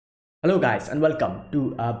Hello guys and welcome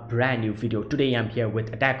to a brand new video. Today I'm here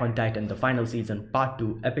with Attack on Titan, the final season, part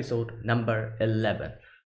 2, episode number 11.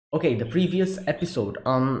 Okay, the previous episode,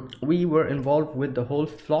 we were involved with the whole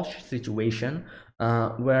Flosh situation,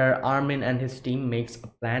 where Armin and his team makes a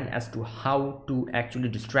plan as to how to actually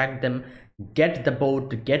distract them, get the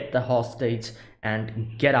boat, get the hostage,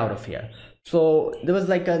 and get out of here. So there was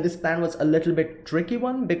like this plan was a little bit tricky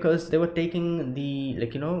one because they were taking the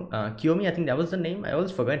Kiyomi, I think that was the name. I always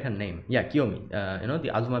forget her name. Yeah, Kiyomi,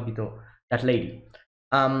 the Azuma Bito, that lady,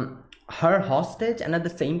 her hostage, and at the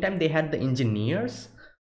same time they had the engineers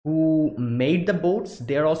who made the boats.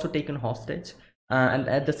 They're also taken hostage, and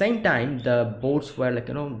at the same time the boats were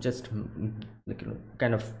just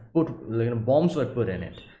kind of put, bombs were put in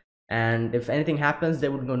it, and if anything happens they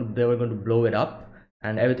were going to blow it up,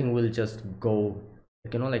 and everything will just go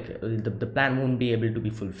the plan won't be able to be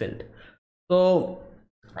fulfilled. So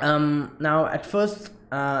now at first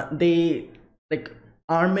they like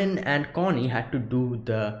Armin and Connie had to do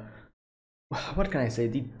the, what can I say,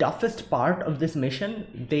 the toughest part of this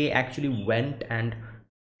mission. They actually went and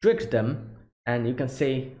tricked them, and you can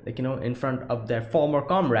say, in front of their former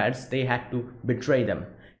comrades, they had to betray them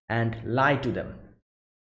and lie to them.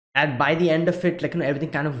 And by the end of it, everything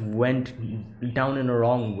kind of went down in a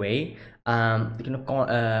wrong way. Annie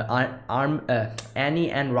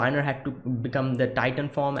and Reiner had to become the Titan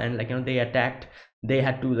form, and they attacked. They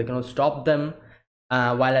had to stop them,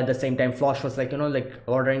 while at the same time Flosh was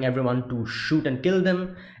ordering everyone to shoot and kill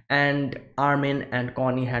them. And Armin and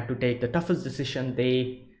Connie had to take the toughest decision.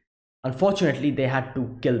 They, unfortunately, they had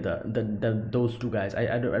to kill the those two guys.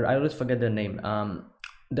 I always forget their name,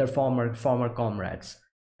 their former comrades,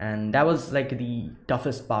 and that was like the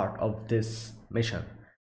toughest part of this mission.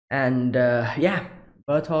 And yeah,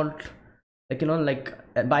 Berthold,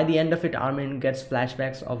 by the end of it, Armin gets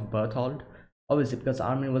flashbacks of Berthold, obviously because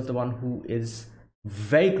Armin was the one who is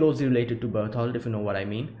very closely related to Berthold, if you know what I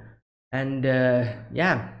mean. And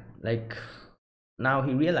yeah, like, now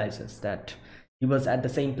he realizes that he was at the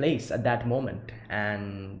same place at that moment,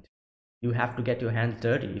 and you have to get your hands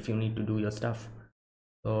dirty if you need to do your stuff.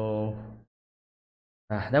 So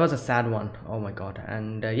that was a sad one. Oh my god.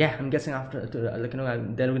 And yeah, I'm guessing after they're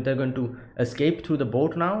going to escape through the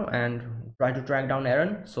boat now and try to track down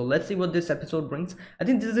Eren. So let's see what this episode brings. I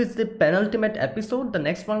think this is the penultimate episode. The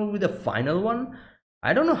next one will be the final one.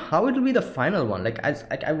 I don't know how it will be the final one.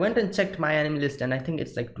 I went and checked my anime list, and I think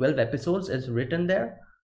it's like 12 episodes is written there.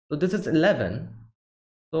 So this is 11.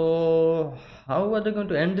 So how are they going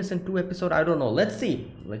to end this in 2 episodes? I don't know. Let's see.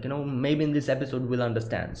 Maybe in this episode we'll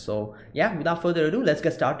understand. So yeah, without further ado, let's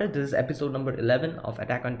get started. This is episode number 11 of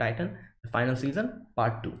Attack on Titan, the final season,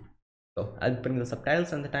 part 2. So I'll bring the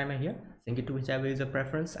subtitles and the timer here. Sync it to whichever is your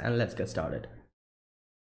preference, and let's get started.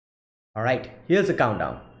 Alright, here's the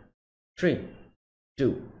countdown. 3,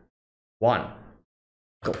 2, 1,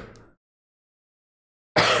 go.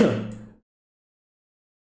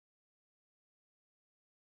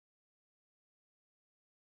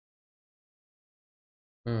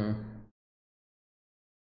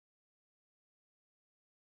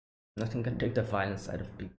 Nothing can take the violent side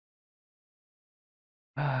of people.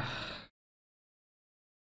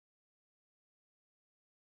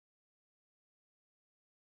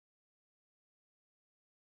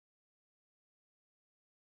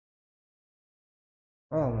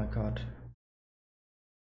 Oh my god.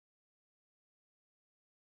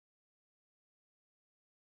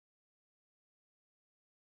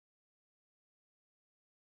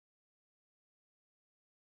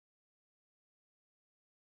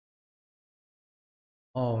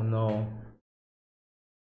 Oh no.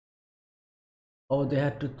 Oh, they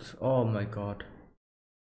had to. Oh my god.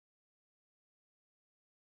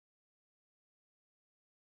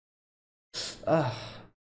 Ah.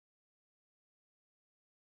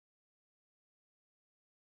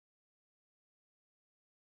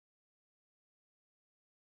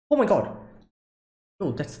 Oh my god.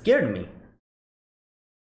 Oh, that scared me.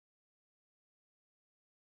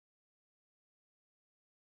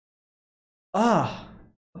 Ah.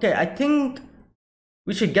 Okay, I think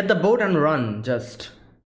we should get the boat and run. Just.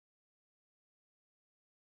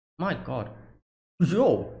 My god.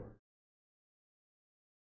 Yo.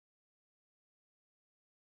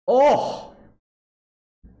 Oh.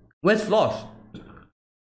 Where's Floss?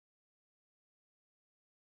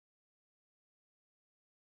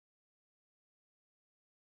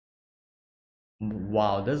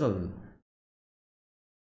 Wow, there's a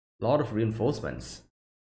lot of reinforcements.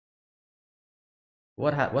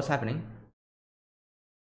 What's happening?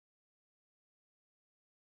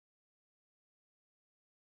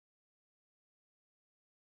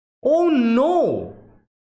 Oh no.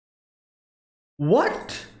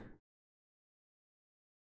 What?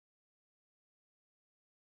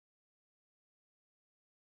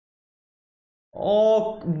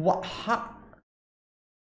 Oh, what?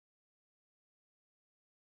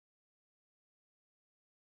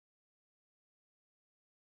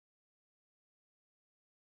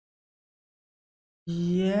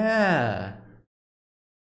 Yeah.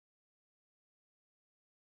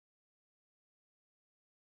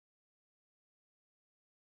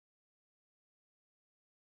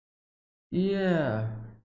 Yeah.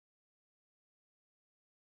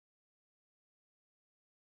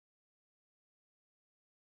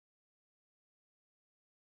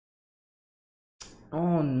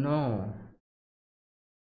 哦 no.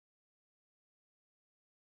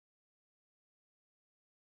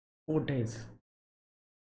 4 days.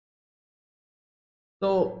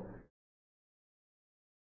 So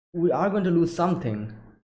we are going to lose something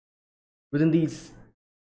within these.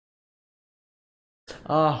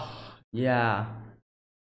 Ah, yeah.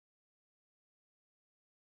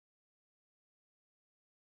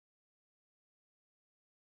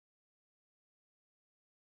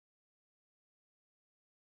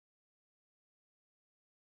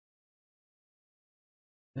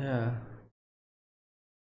 Yeah.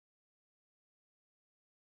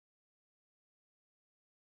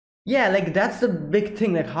 Yeah, like that's the big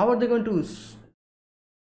thing. Like, how are they going to?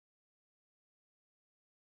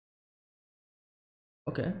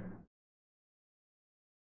 Okay.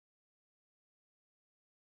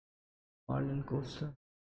 Marlin Coaster.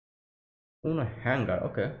 Own a hangar.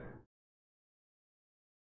 Okay.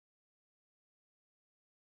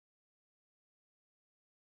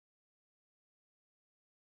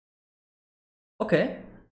 Okay.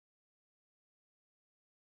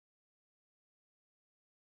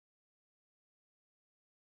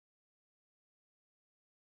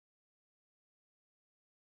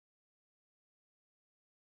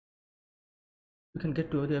 We can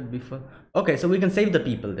get to there before. Okay, so we can save the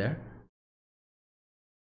people there.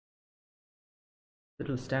 It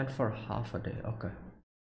will stand for half a day. Okay.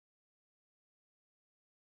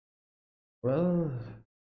 Well.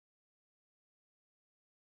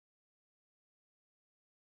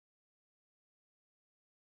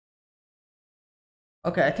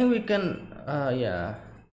 Okay, I think we can. Yeah.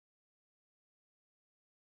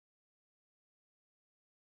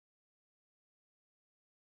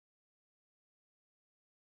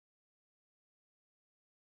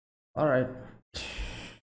 All right.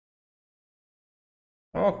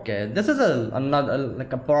 Okay, this is a another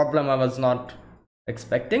like a problem I was not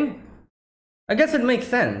expecting. I guess it makes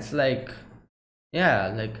sense. Like,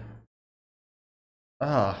 yeah, like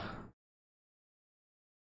ah.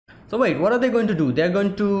 So wait, what are they going to do? They're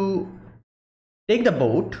going to take the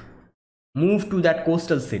boat, move to that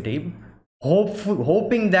coastal city,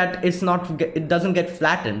 hoping that it doesn't get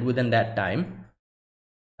flattened within that time.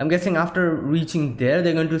 I'm guessing after reaching there,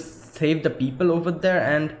 they're going to save the people over there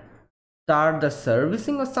and start the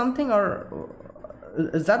servicing or something, or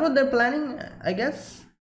is that what they're planning? I guess.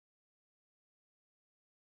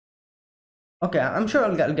 Okay, I'm sure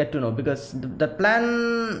I'll get to know because the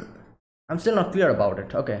plan, I'm still not clear about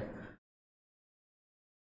it. Okay.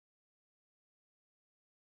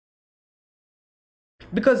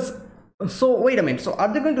 Because, so wait a minute. So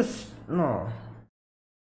are they going to, no.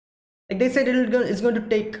 Like they said it's going to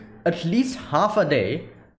take at least half a day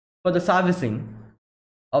for the servicing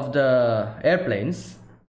of the airplanes.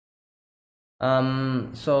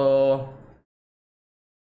 So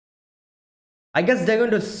I guess they're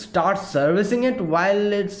going to start servicing it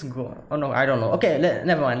while it's go. Oh no, I don't know. Okay,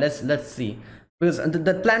 never mind. Let's see because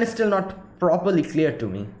the plan is still not properly clear to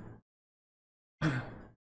me.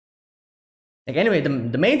 Like anyway,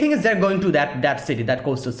 the main thing is they're going to that city, that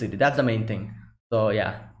coastal city. That's the main thing. So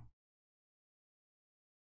yeah.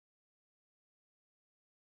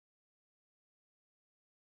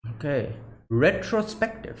 Okay.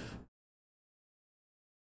 Retrospective.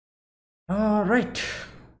 All right.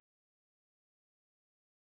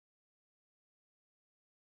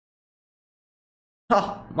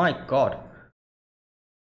 Oh my god.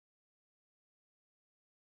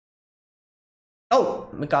 Oh,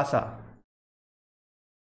 Mikasa.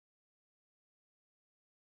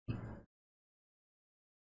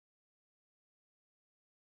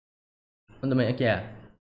 On the main, yeah.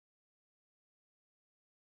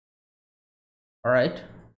 All right.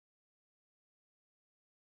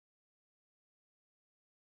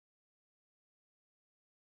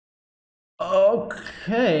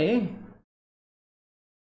 Okay.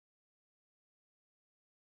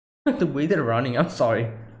 The way they're running, I'm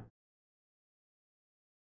sorry.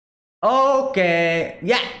 Okay.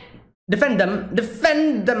 Yeah. Defend them.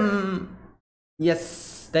 Defend them.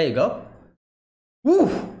 Yes, there you go.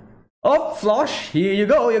 Woo! Oh, Flosh, here you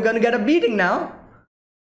go. You're gonna get a beating now.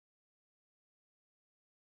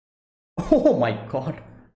 Oh my god.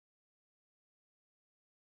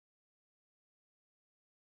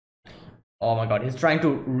 Oh my god, he's trying to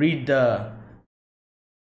read the...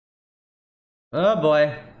 Oh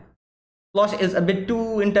boy. Flosh is a bit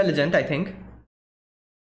too intelligent, I think.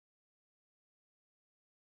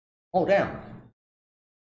 Oh damn.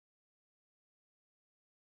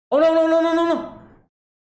 Oh no, no, no, no, no, no.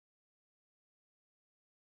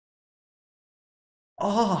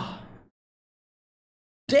 Oh.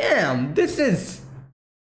 Damn, this is...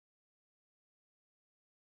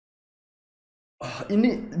 Oh,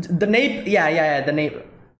 the nape, yeah, the nape.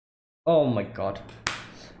 Oh my god.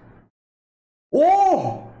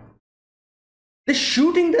 Oh! They're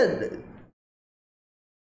shooting the...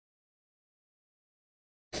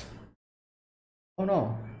 Oh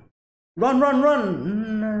no. Run, run,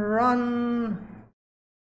 run! Run!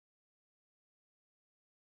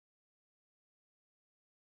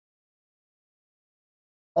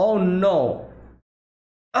 Oh no.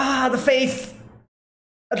 Ah, the face!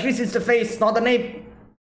 At least it's the face, not the nape.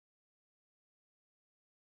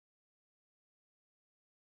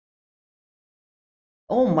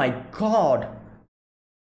 Oh my god.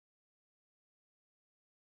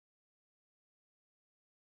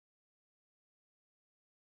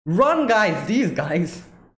 Run, guys, these guys.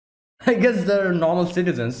 I guess they're normal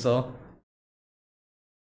citizens, so...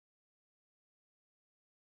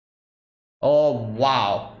 Oh,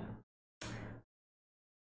 wow.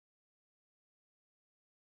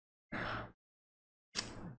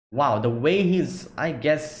 Wow, the way he's... I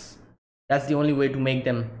guess that's the only way to make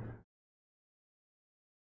them...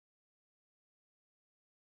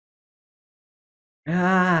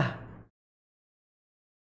 Ah.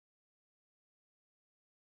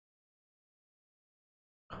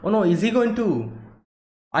 Oh no, is he going to...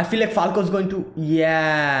 I feel like Falco's going to...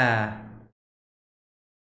 Yeah.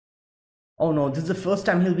 Oh no, this is the first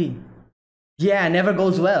time he'll be... Yeah, never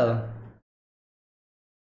goes well.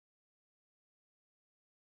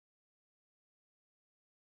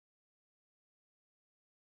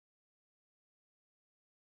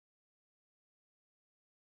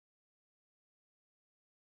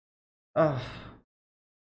 Ugh.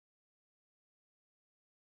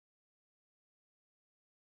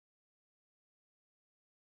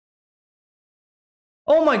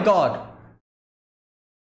 Oh my god.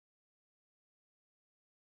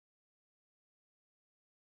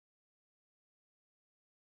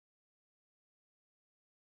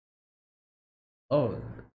 Oh.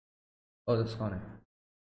 Oh, that's funny.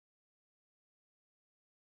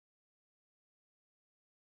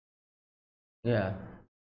 Yeah.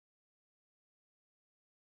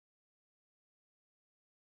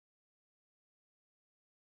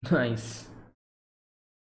 Nice.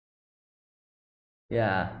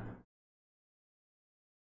 Yeah.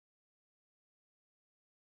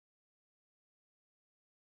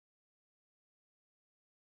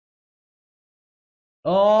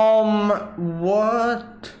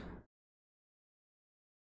 What?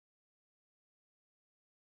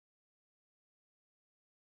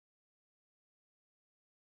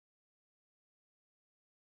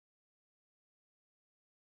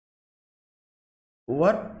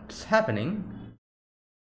 What's happening?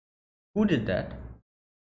 Who did that?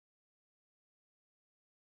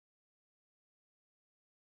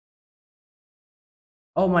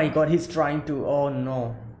 Oh my god, he's trying to... Oh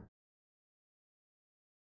no.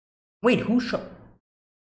 Wait, who shot?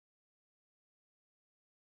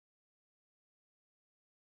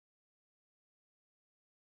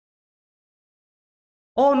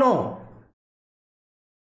 Oh no.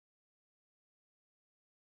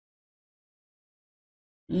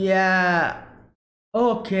 Yeah.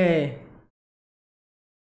 Okay.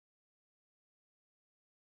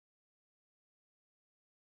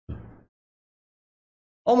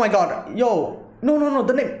 Oh my god. Yo. No, no, no.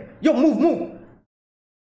 The name. Yo, move, move.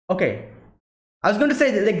 Okay. I was going to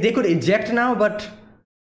say that, like, they could eject now, but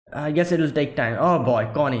I guess it'll take time. Oh boy,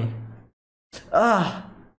 Connie. Ah.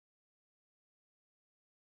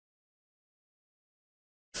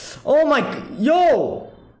 Oh my. Yo.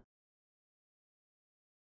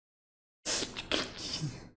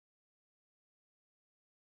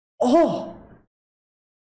 Oh.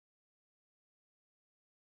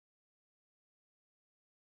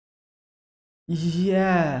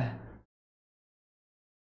 Yeah.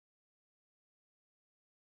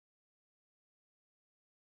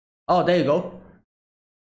 Oh, there you go.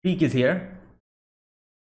 Peak is here.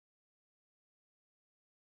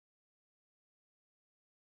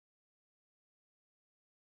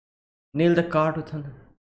 Nail the cart with her.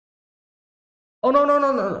 Oh no no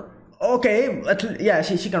no no. No. Okay, yeah,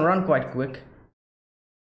 she can run quite quick.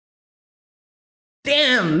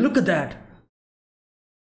 Damn, look at that.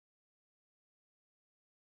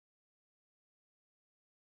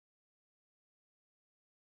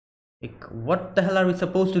 Like, what the hell are we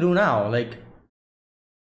supposed to do now? Like,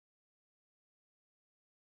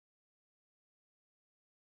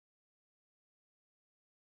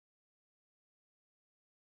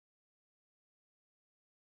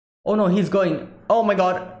 oh no, he's going. Oh my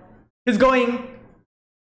god, he's going,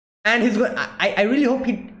 and he's going. I really hope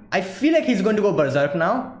he. I feel like he's going to go berserk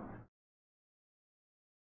now.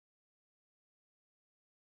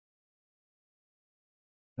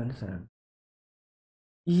 Understand?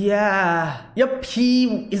 Yeah. Yep.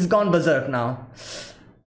 He is gone berserk now.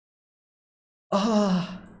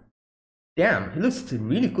 Ah. Oh, damn. He looks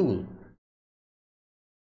really cool.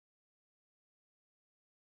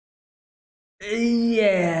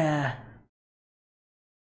 Yeah.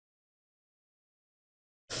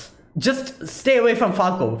 Just stay away from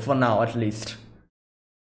Falco for now, at least.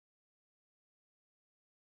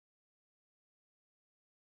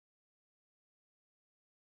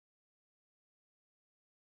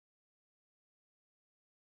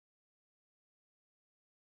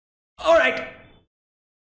 All right.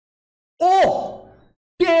 Oh,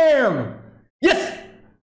 damn. Yes.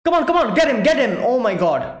 Come on, get him. Oh my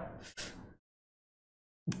god.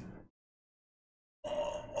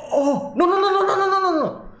 Oh, no, no, no, no, no, no, no, no,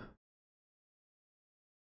 no.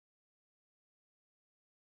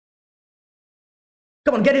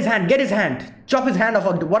 Come on, get his hand. Chop his hand off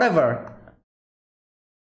or whatever.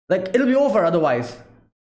 Like, it'll be over otherwise.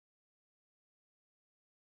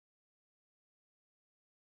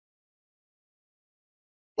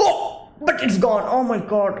 Oh, but it's gone. Oh my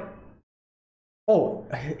god. Oh,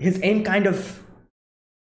 his aim kind of...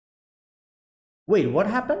 Wait, what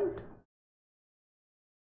happened?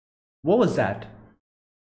 What was that?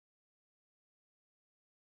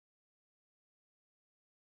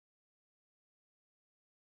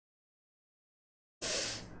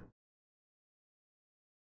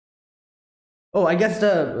 Oh, I guess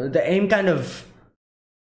the aim kind of...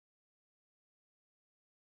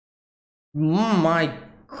 My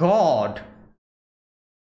god.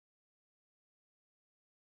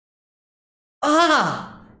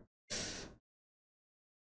 Ah!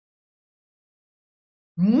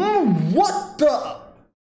 What the?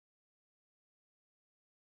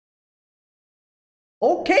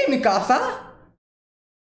 Okay, Mikasa.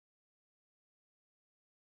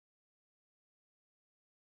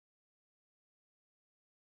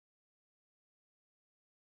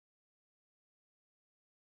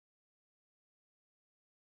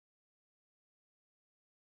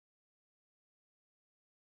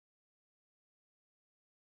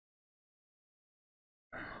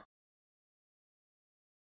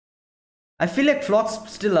 I feel like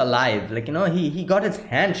Flock's still alive. Like, he got his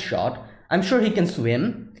hand shot. I'm sure he can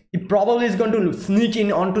swim. He probably is going to sneak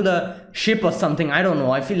in onto the ship or something. I don't know.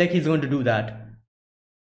 I feel like he's going to do that.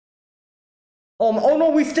 Oh no,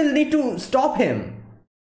 we still need to stop him.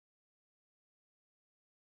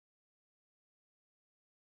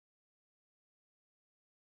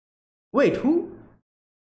 Wait, who?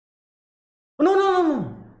 Oh, no, no, no,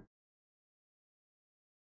 no.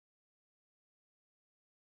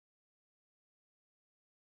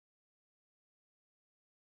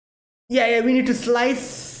 Yeah, we need to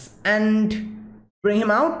slice and bring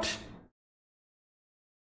him out.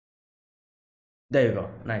 There you go.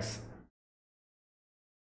 Nice.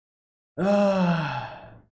 Ah.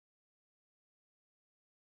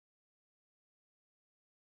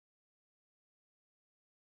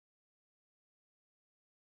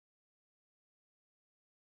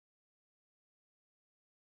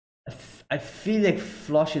 I feel like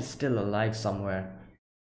Flosh is still alive somewhere.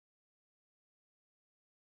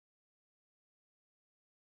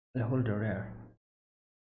 Hold her there.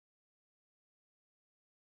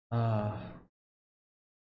 Uh,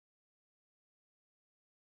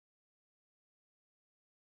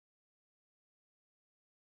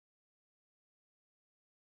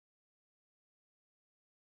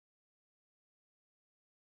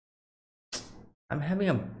 I'm having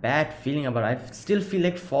a bad feeling about it. I still feel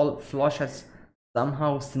like Flosh has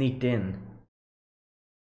somehow sneaked in.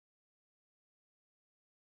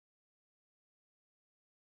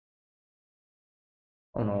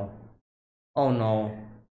 Oh no. Oh no.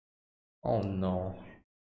 Oh no.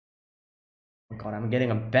 Oh god, I'm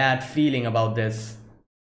getting a bad feeling about this.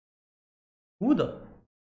 Who the?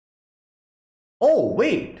 Oh,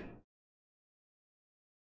 wait.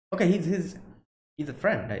 Okay, he's a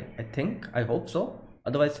friend, I think. I hope so.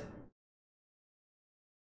 Otherwise,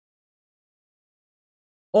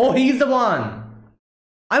 Oh, he's the one.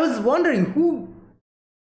 I was wondering who.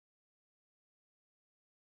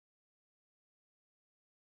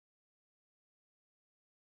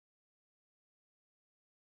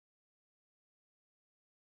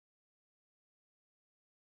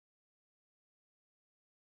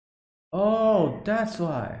 Oh, that's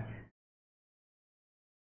why.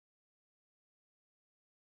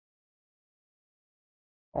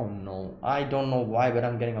 Oh no, I don't know why, but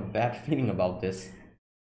I'm getting a bad feeling about this.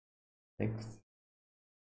 Like,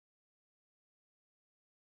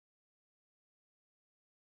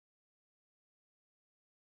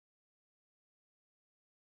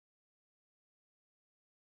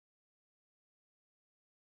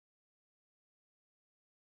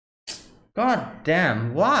 god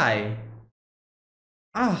damn, why?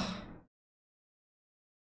 Ah,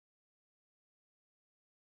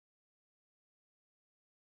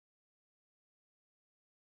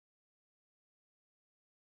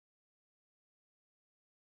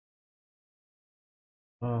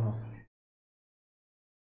 oh,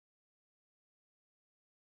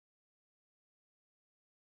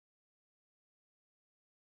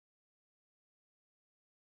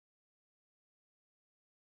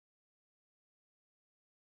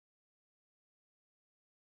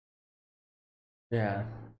 yeah,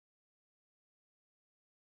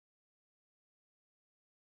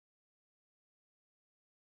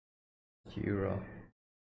 hero.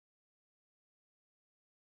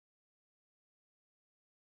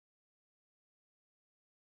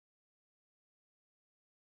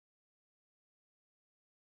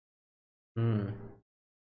 Hmm,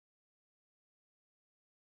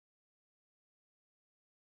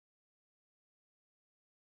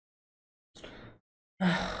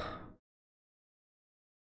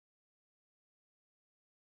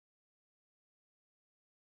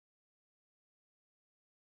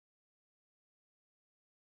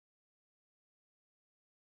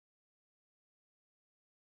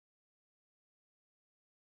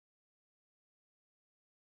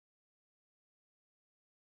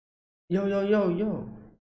 yo, yo, yo, yo.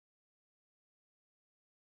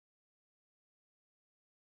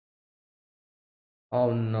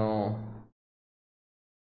 Oh no.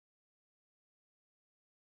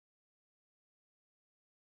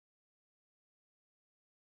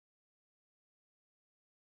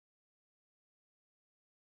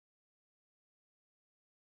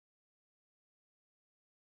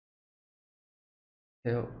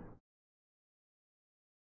 Yo,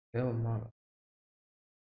 yo, mother.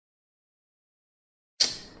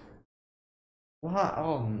 What?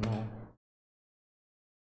 Oh no.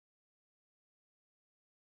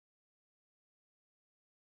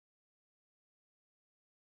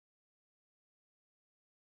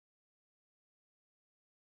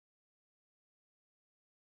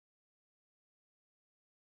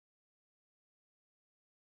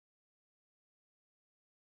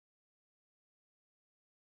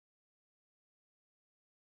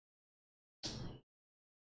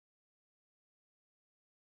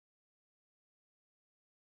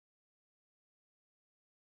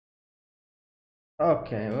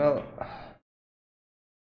 Okay, well,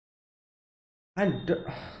 I do.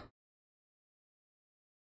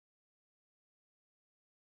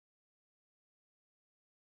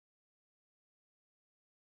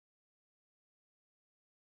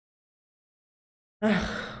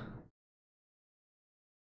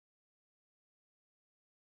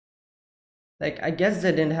 Like, I guess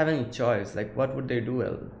they didn't have any choice. Like, what would they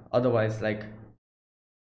do otherwise? Like,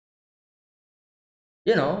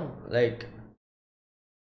 like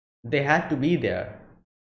they had to be there.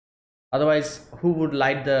 Otherwise, who would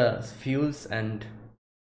light the fuels and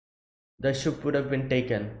the ship would have been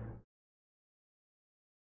taken?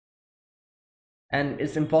 And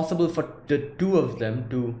it's impossible for the two of them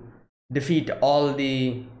to defeat all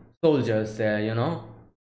the soldiers there.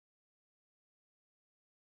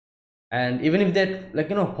 And even if they,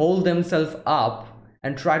 like, hold themselves up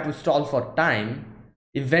and try to stall for time,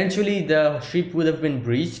 eventually the ship would have been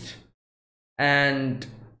breached, and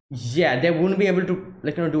yeah, they wouldn't be able to,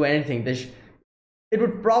 like, do anything. It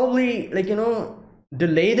would probably, like,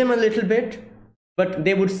 delay them a little bit, but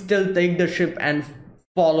they would still take the ship and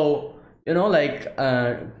follow, like,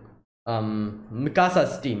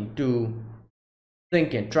 Mikasa's team to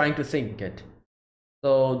sink it, trying to sink it.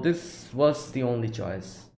 So this was the only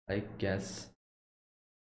choice, I guess.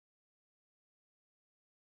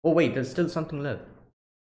 Oh wait, there's still something left.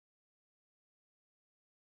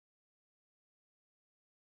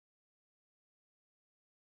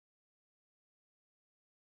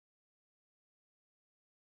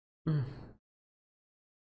 Hmm.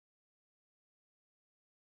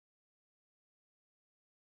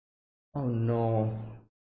 Oh no.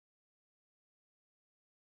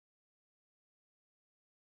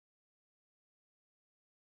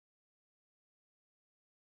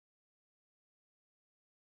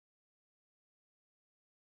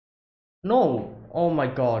 No. Oh my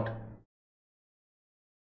god.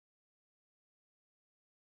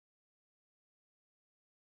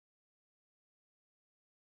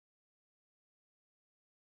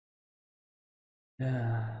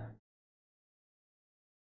 Yeah.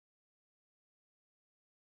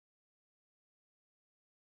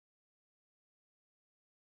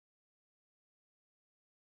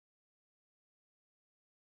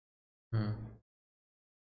 Hmm.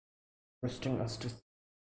 Trusting us to.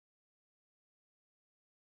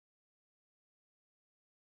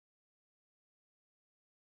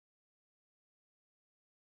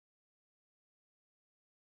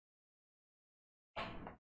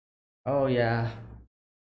 Oh yeah.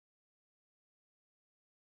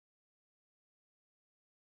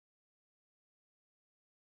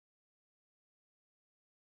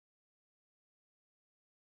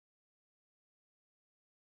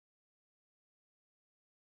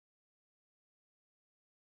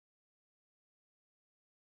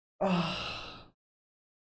 Oh.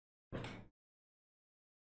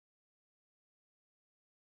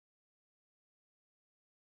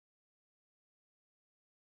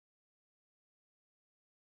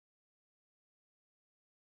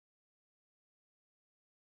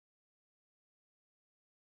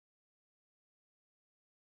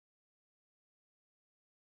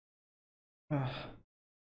 Oh.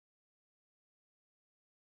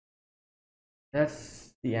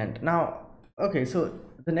 That's the end. Now, okay, so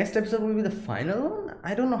the next episode will be the final one.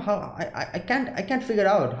 I don't know how. I can't figure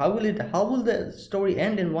out how will the story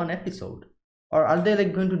end in one episode, or are they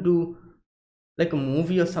like going to do like a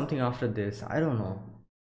movie or something after this? I don't know.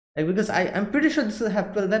 Like because I'm pretty sure this will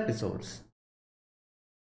have 12 episodes.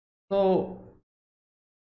 So,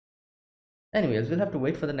 anyways, we'll have to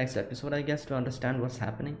wait for the next episode, I guess, to understand what's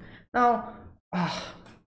happening. Now, ah,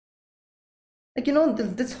 like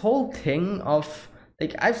this whole thing of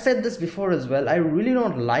like I've said this before as well. I really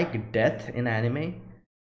don't like death in anime.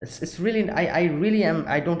 It's really I really am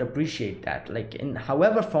I don't appreciate that, like in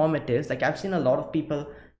however form it is. Like I've seen a lot of people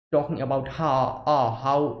talking about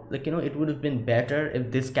how like it would have been better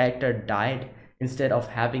if this character died instead of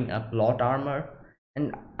having a plot armor.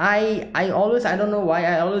 And I don't know why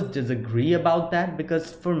I always disagree about that,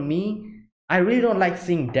 because for me I really don't like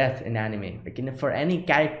seeing death in anime, like for any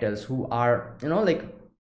characters who are like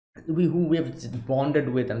who we've bonded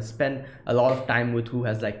with and spent a lot of time with, who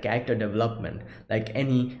has like character development, like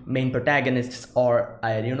any main protagonists or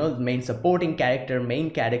main supporting character,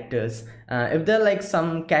 main characters. If they're like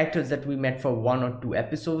some characters that we met for 1 or 2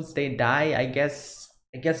 episodes, they die, I guess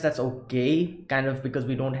that's okay, kind of, because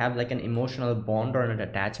we don't have like an emotional bond or an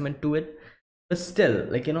attachment to it. But still,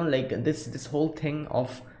 like like this whole thing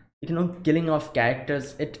of killing off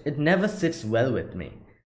characters, it never sits well with me,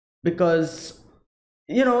 because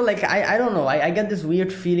like I don't know, I get this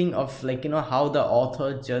weird feeling of like how the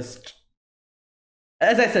author just,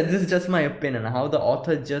 as I said, this is just my opinion, how the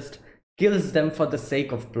author just kills them for the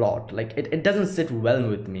sake of plot. Like it doesn't sit well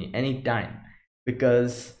with me anytime,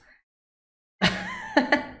 because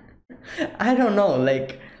I don't know,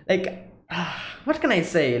 like what can I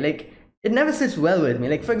say, like it never sits well with me.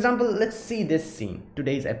 Like for example, let's see this scene,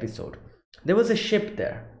 today's episode. There was a ship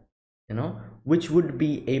there, which would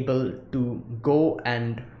be able to go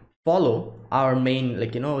and follow our main,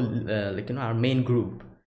 our main group,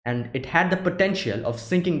 and it had the potential of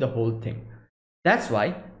sinking the whole thing. That's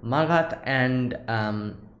why Magat and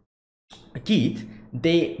Keith,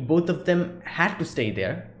 they both of them had to stay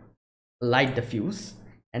there, light the fuse,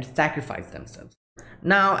 and sacrifice themselves.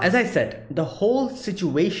 Now, as I said, the whole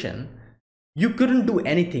situation, you couldn't do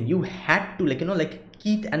anything. You had to, like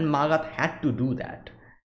Keith and Magat had to do that,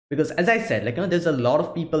 because as I said, there's a lot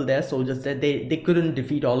of people there, soldiers there. They couldn't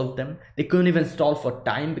defeat all of them. They couldn't even stall for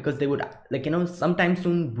time, because they would sometime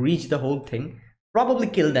soon breach the whole thing, probably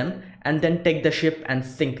kill them, and then take the ship and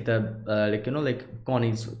sink the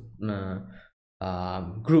Connie's uh,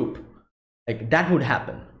 group. Like that would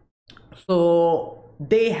happen. So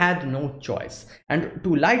they had no choice, and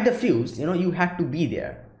to light the fuse, you had to be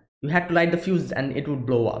there. You had to light the fuse and it would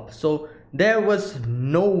blow up. So there was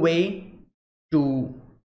no way to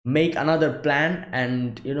make another plan,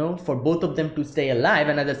 and for both of them to stay alive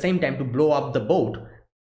and at the same time to blow up the boat,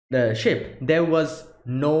 the ship. There was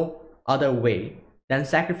no other way than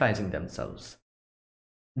sacrificing themselves.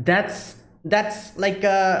 That's like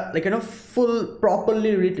a full,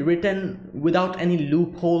 properly written, without any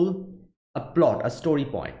loophole, a plot, a story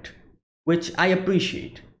point, which I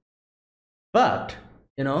appreciate. But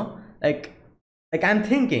you know, like I'm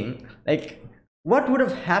thinking, like, what would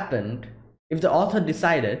have happened if the author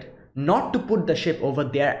decided not to put the ship over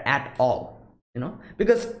there at all? You know,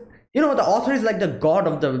 because the author is like the god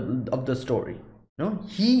of the story. You know,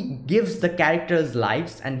 he gives the characters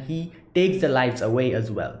lives and he takes the lives away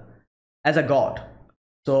as well, as a god.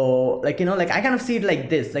 So like, like I kind of see it like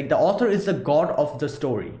this, like the author is the god of the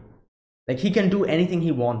story. Like he can do anything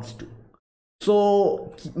he wants to.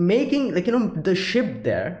 So making, like, the ship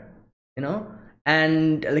there,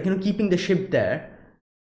 and like, keeping the ship there,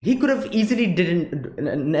 he could have easily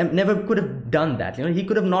never could have done that. He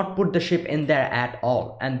could have not put the ship in there at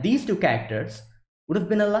all, and these two characters would have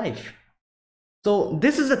been alive. So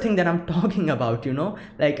this is the thing that I'm talking about,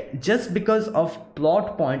 like, just because of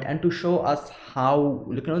plot point and to show us how,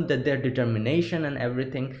 that their determination and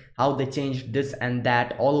everything, how they changed this and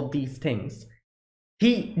that, all of these things,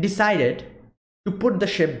 he decided to put the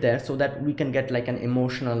ship there so that we can get like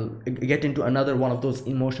get into another one of those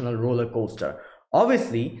emotional roller coaster.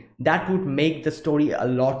 Obviously that would make the story a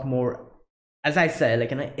lot more, as I said,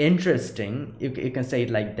 like, interesting, you can say it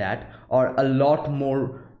like that, or a lot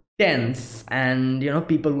more tense, and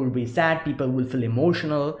people will be sad, people will feel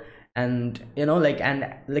emotional, and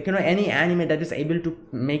any anime that is able to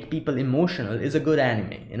make people emotional is a good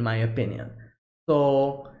anime in my opinion.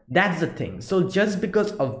 So that's the thing. So just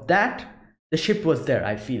because of that, the ship was there,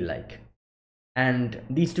 I feel like, and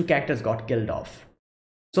these two characters got killed off.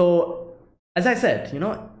 So as I said,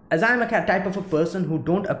 as I'm a type of a person who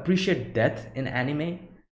don't appreciate death in anime,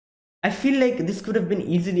 I feel like this could have been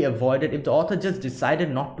easily avoided if the author just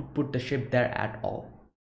decided not to put the ship there at all.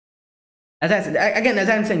 As I said, again, as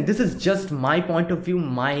I'm saying, this is just my point of view,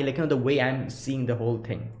 my, like, the way I'm seeing the whole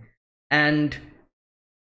thing. And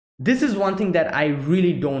this is one thing that I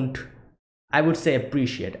really don't, I would say,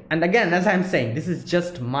 appreciate. And again, as I'm saying, this is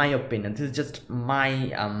just my opinion, this is just my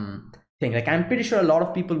thing. Like, I'm pretty sure a lot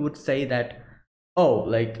of people would say that, oh,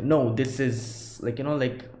 like, no, this is like,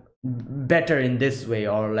 like, better in this way,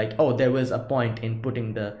 or like, oh, there was a point in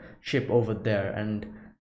putting the ship over there. And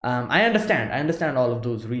I understand all of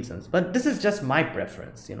those reasons, but this is just my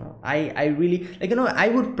preference. I really, like, I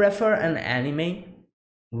would prefer an anime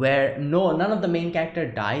where none of the main character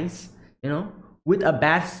dies, with a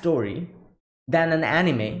bad story, than an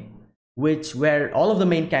anime where all of the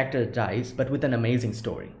main character dies but with an amazing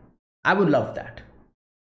story. I would love that.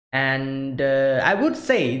 And I would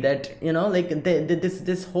say that, like,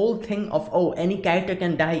 this whole thing of, oh, any character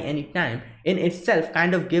can die anytime, in itself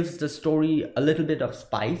kind of gives the story a little bit of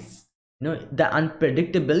spice. The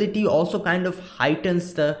unpredictability also kind of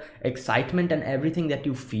heightens the excitement and everything that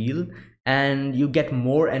you feel, and you get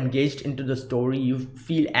more engaged into the story. You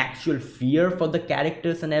feel actual fear for the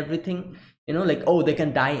characters and everything, like, oh, they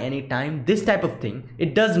can die anytime, this type of thing.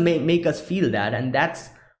 It does make us feel that, and that's,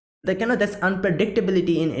 like, this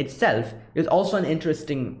unpredictability in itself is also an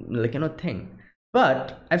interesting, like, thing.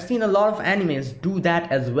 But I've seen a lot of animes do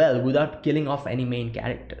that as well without killing off any main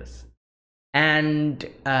characters, and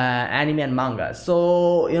anime and manga.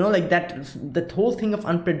 So, like, that whole thing of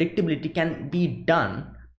unpredictability can be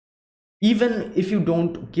done even if you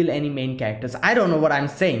don't kill any main characters. I don't know what I'm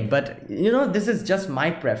saying, but this is just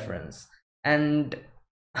my preference. And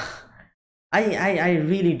I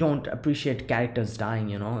really don't appreciate characters dying,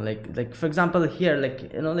 like for example here,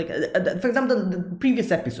 like, for example, the previous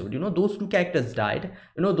episode, those two characters died,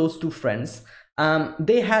 those two friends.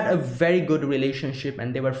 They had a very good relationship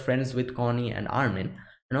and they were friends with Connie and Armin,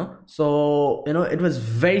 so it was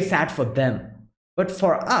very sad for them. But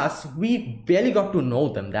for us, we barely got to know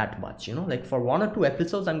them that much, like for 1 or 2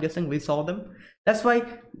 episodes, I'm guessing we saw them. That's why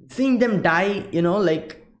seeing them die,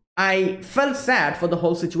 like, I felt sad for the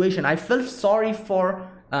whole situation. I felt sorry for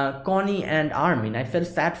Connie and Armin. I felt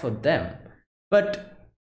sad for them. But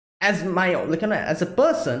as as a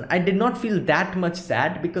person, I did not feel that much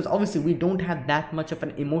sad, because obviously we don't have that much of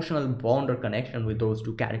an emotional bond or connection with those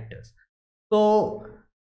two characters. So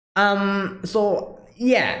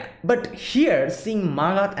yeah. But here, seeing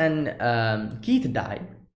Magat and Keith die,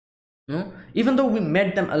 even though we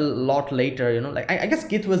met them a lot later, like, I guess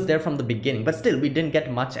Keith was there from the beginning, but still we didn't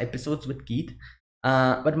get much episodes with Keith.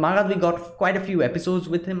 But Magat, we got quite a few episodes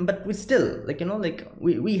with him, but we still, like, like,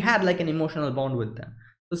 we had like an emotional bond with them.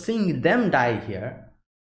 So seeing them die here,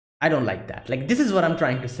 I don't like that. Like, this is what I'm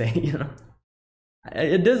trying to say.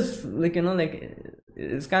 It does, like, like,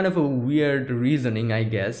 it's kind of a weird reasoning, I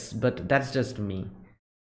guess, but that's just me.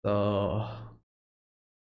 So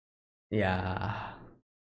yeah.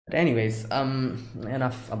 But anyways,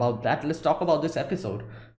 enough about that. Let's talk about this episode.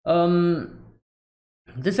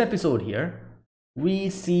 This episode here, we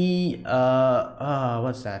see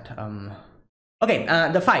what's that? Okay,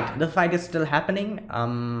 the fight is still happening.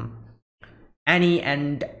 Annie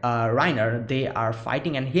and Reiner, they are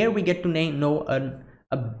fighting, and here we get to know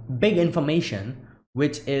a big information,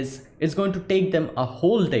 which is it's going to take them a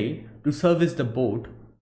whole day to service the boat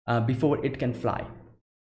before it can fly.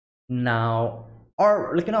 Now,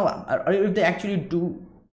 or or if they actually do,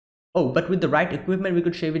 oh, but with the right equipment, we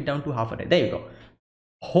could shave it down to half a day. There you go,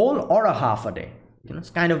 whole or a half a day. It's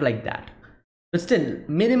kind of like that, but still,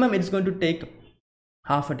 minimum it's going to take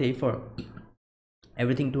half a day for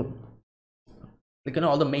everything to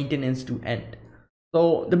all the maintenance to end.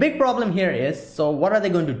 So the big problem here is, so what are they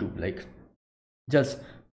going to do? Just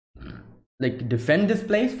defend this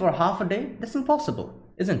place for half a day? That's impossible,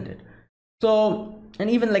 isn't it? So, and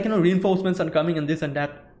even reinforcements are coming and this and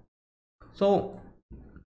that. So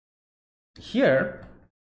here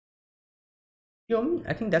Kiyomi,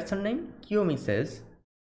 I think that's her name, Kiyomi says,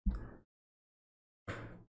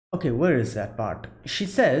 okay, where is that part? She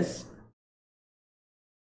says,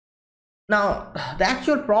 now, the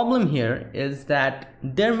actual problem here is that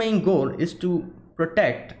their main goal is to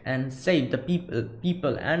protect and save the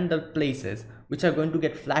people and the places which are going to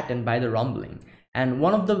get flattened by the rumbling. And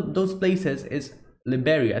one of those places is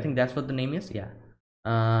Liberio. I think that's what the name is. Yeah,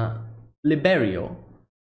 Liberio.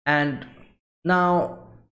 And now,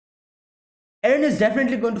 Eren is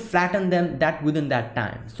definitely going to flatten them within that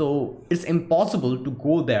time. So it's impossible to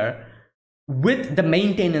go there with the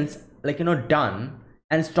maintenance done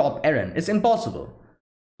and stop Eren. It's impossible.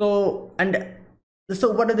 So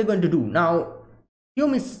what are they going to do now?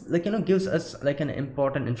 Yomi gives us an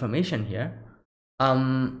important information here.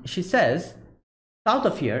 She says, south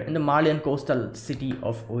of here in the Malian coastal city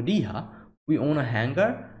of Odiha, we own a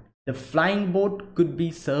hangar. The flying boat could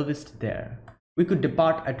be serviced there. We could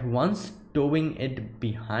depart at once, towing it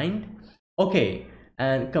behind. Okay,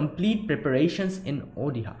 and complete preparations in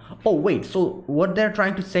Odiha. Oh wait, so what they're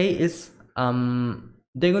trying to say is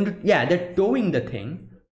they're towing the thing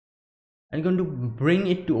and going to bring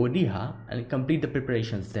it to Odiha and complete the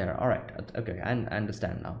preparations there. All right, okay, I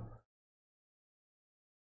understand now.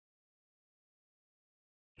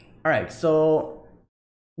 All right, so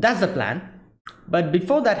that's the plan. But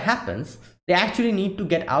before that happens, they actually need to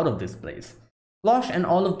get out of this place. Flosh and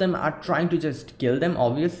all of them are trying to just kill them,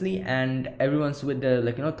 obviously, and everyone's with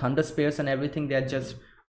the thunder spears and everything. They're just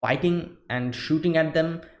fighting and shooting at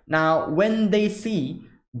them. Now, when they see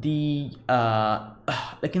the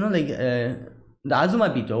Azumabito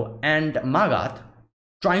and Magath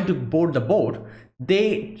trying to board the boat,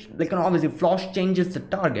 they obviously Flosh changes the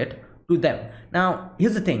target to them. Now,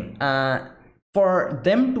 here's the thing: for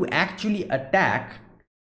them to actually attack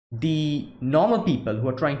the normal people who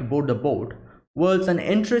are trying to board the boat was an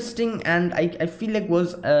interesting, and I feel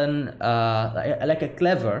was an a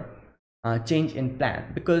clever change in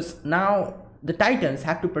plan, because now the Titans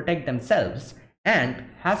have to protect themselves and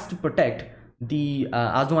has to protect the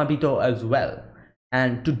Azumabito as well.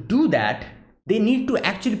 And to do that, they need to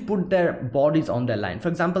actually put their bodies on their line. For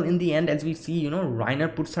example, in the end, as we see,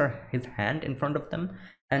 Reiner puts his hand in front of them,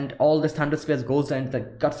 and all this thunder spears goes and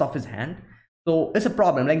cuts off his hand. So it's a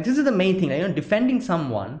problem. This is the main thing. Defending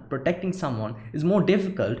someone, protecting someone is more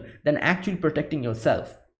difficult than actually protecting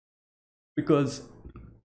yourself, because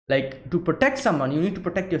to protect someone, you need to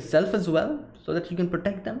protect yourself as well, so that you can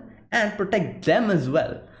protect them and protect them as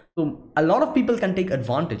well. So a lot of people can take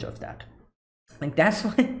advantage of that. That's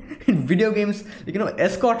why in video games,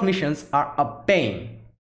 escort missions are a pain.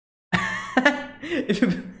 if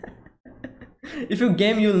you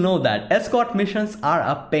game, you'll know that escort missions are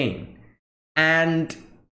a pain, and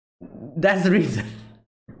that's the reason.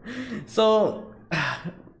 So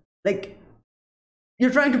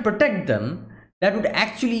you're trying to protect them, that would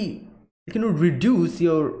actually reduce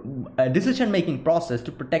your decision-making process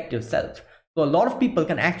to protect yourself. So a lot of people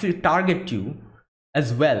can actually target you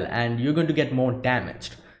as well, and you're going to get more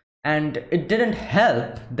damaged. And it didn't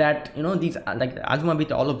help that these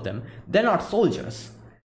Azumabito, all of them, they're not soldiers.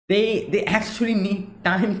 They actually need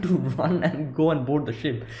time to run and go and board the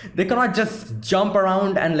ship. They cannot just jump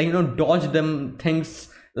around and dodge them things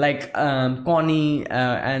like Connie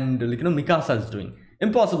and Mikasa is doing.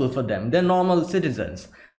 Impossible for them. They're normal citizens.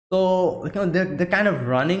 So they're kind of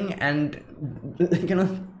running, and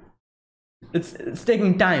it's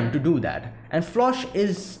taking time to do that. And Flosh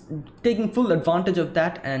is taking full advantage of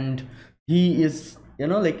that, and he is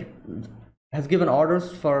has given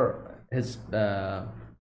orders for his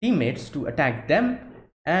teammates to attack them,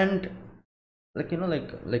 and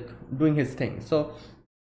doing his thing. So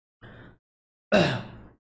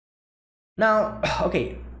now,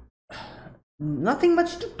 okay, nothing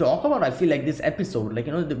much to talk about, I feel, this episode,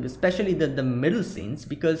 especially the middle scenes,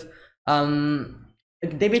 because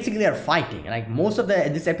They basically are fighting. Like most of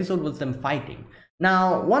this episode was them fighting.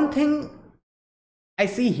 Now one thing I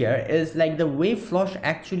see here is like the way Flosh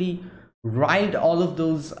actually riled all of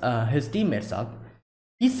those his teammates up.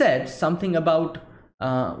 He said something about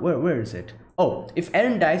where is it? Oh, if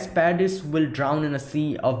Eren dies, Paradis will drown in a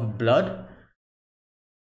sea of blood.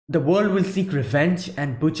 The world will seek revenge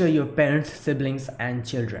and butcher your parents, siblings, and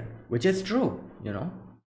children, which is true, you know.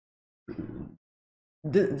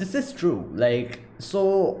 This is true. Like,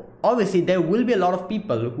 so obviously there will be a lot of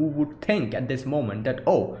people who would think at this moment that,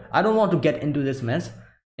 oh, I don't want to get into this mess,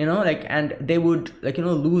 you know, like, and they would, like, you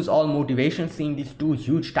know, lose all motivation seeing these two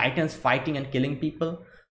huge titans fighting and killing people.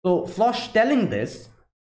 So Flosh telling this,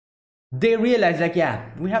 they realize like, yeah,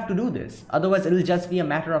 we have to do this, otherwise it'll just be a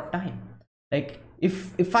matter of time. Like,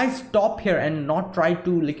 if I stop here and not try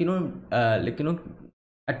to, like, you know,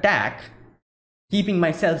 attack, keeping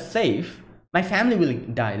myself safe, my family will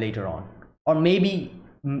die later on, or maybe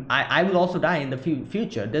I will also die in the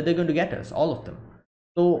future. They're going to get us, all of them.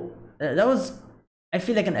 So that was, I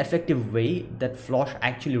feel like, an effective way that Flosh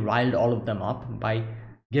actually riled all of them up by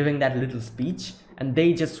giving that little speech, and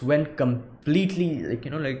they just went completely, like,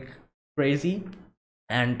 you know, like crazy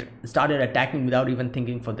and started attacking without even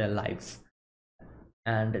thinking for their lives.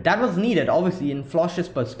 And that was needed, obviously, in Flosh's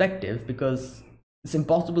perspective, because it's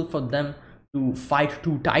impossible for them to fight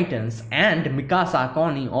two titans and Mikasa,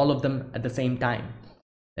 Connie, all of them at the same time.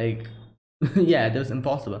 Like, yeah, that was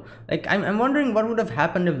impossible. Like, I'm wondering what would have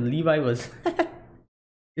happened if Levi was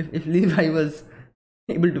if Levi was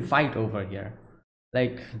able to fight over here.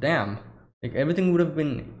 Like, damn, like everything would have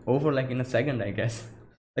been over like in a second, I guess.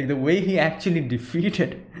 Like the way he actually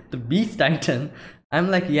defeated the Beast Titan, I'm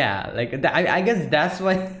like, yeah, like I guess that's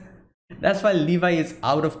why Levi is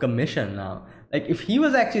out of commission now. Like if he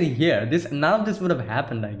was actually here, none of this would have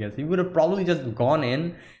happened, I guess. He would have probably just gone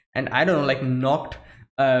in and, I don't know, like knocked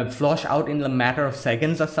Flosh out in a matter of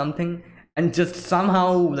seconds or something, and just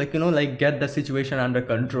somehow, like, you know, like get the situation under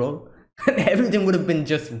control. And everything would have been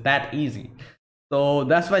just that easy. So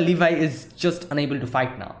that's why Levi is just unable to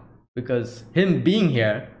fight now, because him being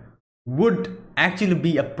here would actually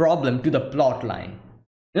be a problem to the plot line,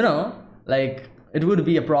 you know, like it would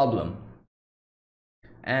be a problem.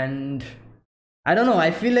 And I don't know,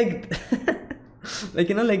 I feel like like,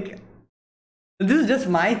 you know, like this is just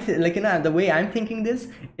my like, you know, the way I'm thinking this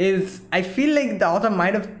is, I feel like the author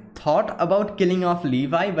might have thought about killing off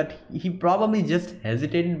Levi, but he probably just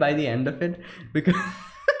hesitated by the end of it, because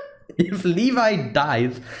if Levi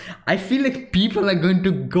dies, I feel like people are going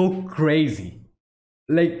to go crazy.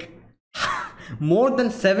 Like more than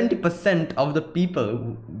 70% of the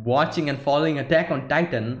people watching and following Attack on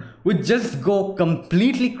Titan would just go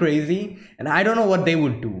completely crazy, and I don't know what they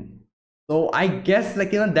would do. So I guess,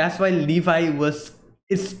 like, you know, that's why Levi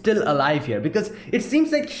is still alive here, because it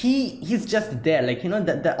seems like he's just there. Like, you know,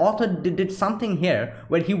 the author did something here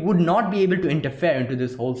where he would not be able to interfere into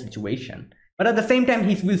this whole situation, but at the same time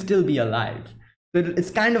he will still be alive. So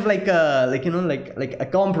it's kind of like a, like, you know, like a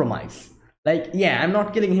compromise. Like, yeah, I'm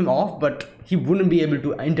not killing him off, but he wouldn't be able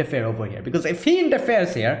to interfere over here, because if he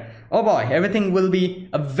interferes here, oh boy, everything will be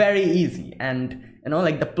very easy, and, you know,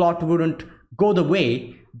 like the plot wouldn't go the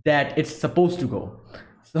way that it's supposed to go.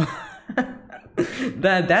 So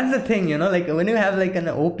that's the thing, you know, like when you have like an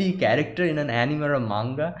OP character in an anime or a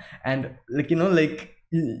manga, and, like, you know, like,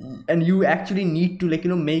 and you actually need to, like, you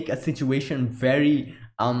know, make a situation very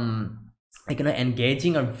like, you know,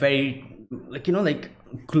 engaging, or very, like, you know, like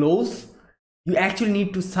close, you actually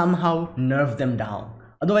need to somehow nerve them down,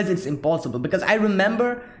 otherwise it's impossible. Because I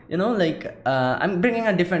remember, you know, like I'm bringing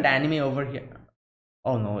a different anime over here.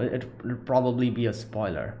 Oh no, it'll probably be a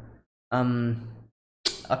spoiler.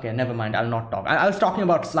 Okay, never mind, I'll not talk. I was talking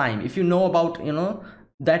about Slime. If you know about, you know,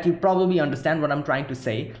 that, you probably understand what I'm trying to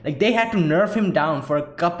say. Like, they had to nerf him down for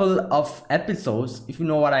a couple of episodes, if you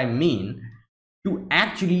know what I mean, to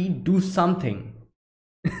actually do something.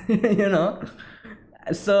 You know,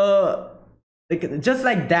 so, like, just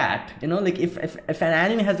like that, you know, like if an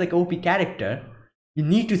anime has like OP character, you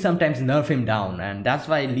need to sometimes nerf him down, and that's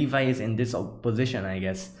why Levi is in this position, I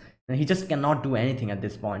guess. And he just cannot do anything at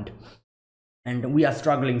this point, and we are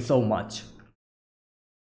struggling so much.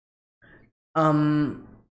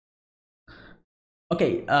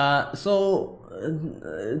 Okay, so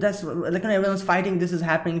that's, like, when everyone's fighting, this is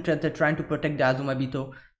happening. They're trying to protect the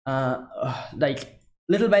Azumabito. Like,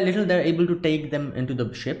 little by little, they're able to take them into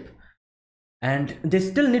the ship, and they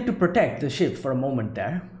still need to protect the ship for a moment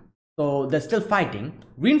there. So they're still fighting.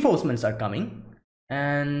 Reinforcements are coming,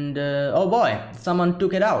 and oh boy, someone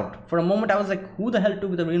took it out. For a moment I was like, who the hell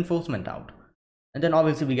took the reinforcement out? And then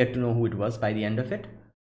obviously we get to know who it was by the end of it.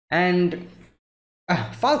 And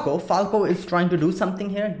Falco is trying to do something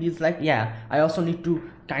here. He's like, yeah, I also need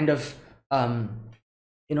to kind of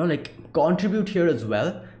like contribute here as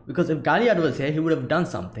well, because if Galliard was here, he would have done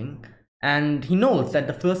something, and he knows that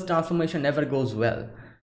the first transformation never goes well.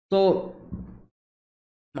 So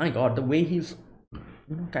my god, the way he's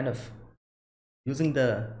kind of using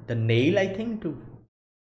the nail, I think, to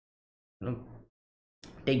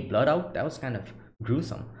take blood out, that was kind of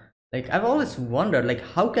gruesome. Like, I've always wondered, like,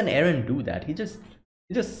 how can Eren do that? He just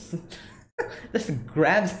just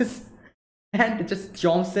grabs his hand, just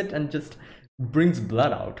chomps it, and just brings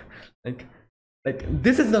blood out. Like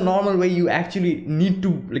this is the normal way you actually need to,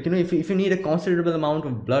 like, if you need a considerable amount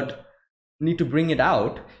of blood, need to bring it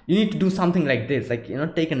out, you need to do something like this, like,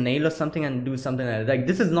 take a nail or something and do something like that. Like,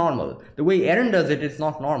 this is normal. The way Eren does it, it's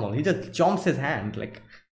not normal. He just chomps his hand. Like,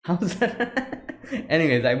 how's that?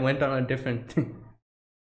 Anyways, I went on a different thing.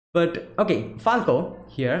 But okay, Falco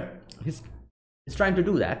here, he's trying to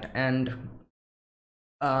do that, and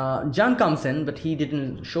Jun comes in, but he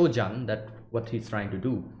didn't show Jun that what he's trying to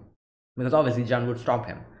do, because obviously Jun would stop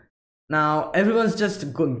him. Now everyone's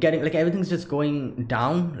just getting, like, everything's just going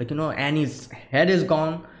down. Like, Annie's head is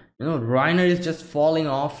gone. Reiner is just falling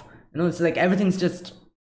off. It's like everything's just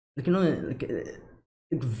like,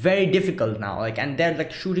 it's very difficult now. Like, and they're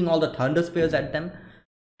like shooting all the thunder spears at them.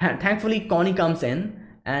 Thankfully, Connie comes in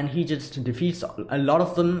and he just defeats a lot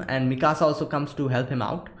of them, and Mikasa also comes to help him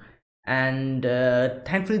out. And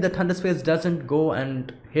thankfully, the thunder spears doesn't go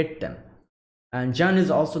and hit them. And Jun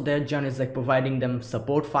is also there. Jun is like providing them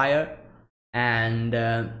support fire.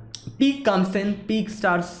 And Peak comes in. Peak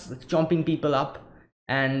starts chomping people up,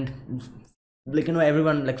 and like,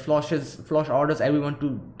 everyone, like, Floch orders everyone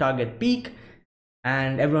to target Peak,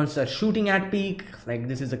 and everyone starts shooting at Peak. Like,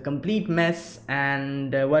 this is a complete mess.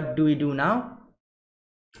 And what do we do now?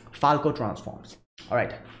 Falco transforms. All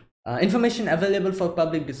right. Information available for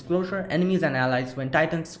public disclosure. Enemies and allies. When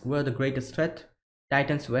Titans were the greatest threat,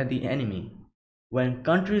 Titans were the enemy. When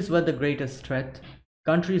countries were the greatest threat,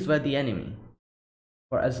 countries were the enemy.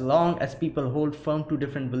 For as long as people hold firm to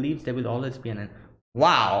different beliefs, there will always be an enemy.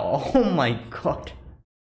 Wow. Oh my god.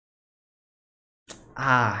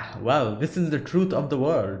 Well, this is the truth of the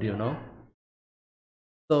world,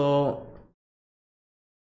 So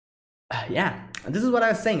yeah, this is what I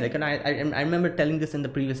was saying. Like, and I remember telling this in the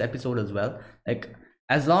previous episode as well. Like,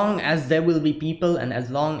 as long as there will be people, and as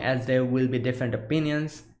long as there will be different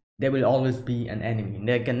opinions, there will always be an enemy.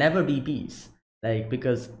 There can never be peace. Like,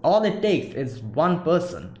 because all it takes is one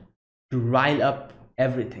person to rile up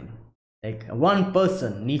everything. Like, one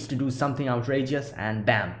person needs to do something outrageous, and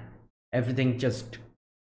bam, everything just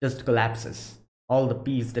collapses. All the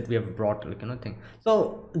peace that we have brought, like, thing.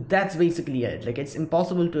 So that's basically it. Like, it's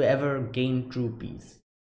impossible to ever gain true peace.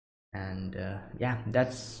 And yeah,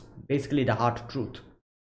 that's basically the hard truth.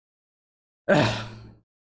 All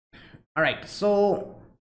right, so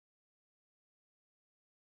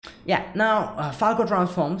yeah, now Falco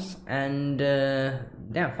transforms, and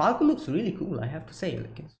yeah, Falco looks really cool, I have to say.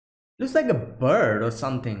 Like, it looks like a bird or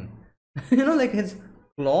something. Like his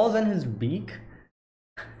claws and his beak.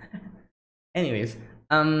 Anyways,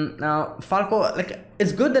 now Falco, like,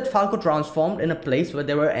 it's good that Falco transformed in a place where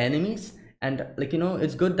there were enemies, and like,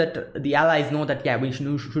 it's good that the allies know that, yeah, we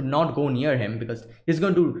should not go near him, because he's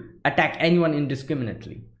going to attack anyone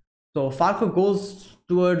indiscriminately. So Falco goes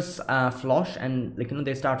towards Floch, and like,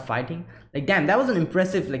 they start fighting. Like, damn, that was an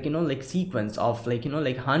impressive, like, like sequence of, like,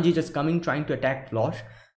 like Hanji just coming, trying to attack Floch.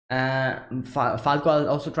 Falco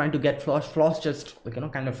also trying to get Floch. Floch just, like,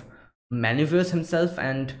 kind of maneuvers himself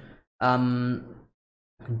and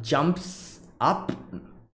jumps up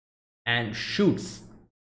and shoots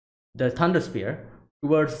the thunder spear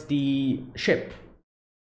towards the ship.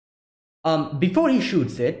 Before he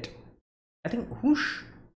shoots it, I think who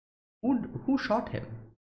shot him?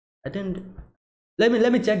 I didn't.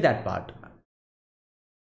 Let me check that part.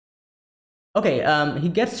 Okay, he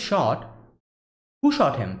gets shot. Who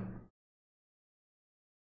shot him?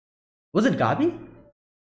 Was it Gabi?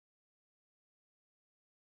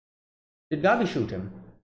 Did Gabi shoot him?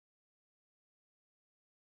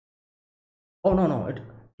 Oh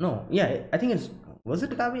no, yeah, I think was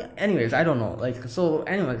it Gabi? Anyways, I don't know. Like, so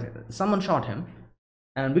anyways, someone shot him,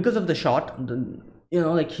 and because of the shot,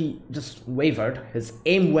 like, he just wavered. His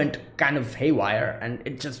aim went kind of haywire, and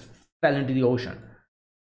it just fell into the ocean.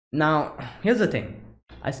 Now, here's the thing.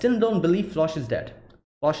 I still don't believe Floch is dead.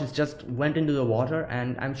 Floch is just went into the water,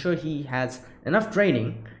 and I'm sure he has enough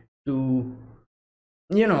training to,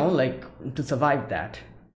 like, to survive that.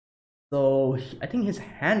 So I think his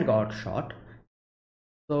hand got shot.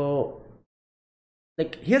 So,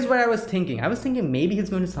 like here's what I was thinking. I was thinking maybe he's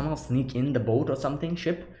going to somehow sneak in the boat or something,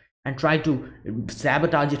 ship, and try to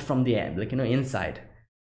sabotage it from the end, like, you know, inside.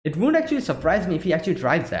 It would actually surprise me if he actually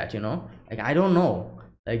tries that, you know. Like, I don't know.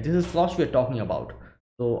 Like, this is Flosh we're talking about.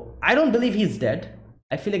 So I don't believe he's dead.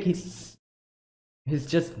 I feel like he's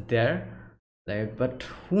just there. Like, but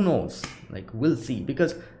who knows? Like, we'll see.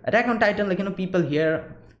 Because Attack on Titan, like, you know, people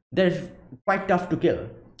here, they're quite tough to kill,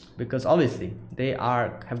 because obviously they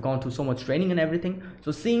have gone through so much training and everything.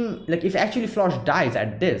 So seeing, like, if actually Flosh dies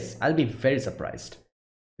at this, I'll be very surprised.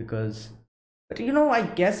 Because, but you know, I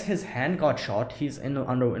guess his hand got shot. He's in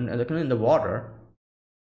the water,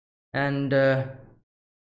 and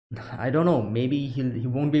I don't know, maybe he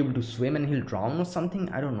won't be able to swim and he'll drown or something.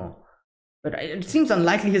 I don't know, but it seems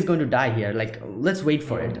unlikely he's going to die here. Like, let's wait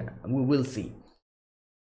for it. We'll see.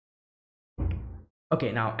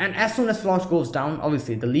 Okay, now, and as soon as Flosh goes down,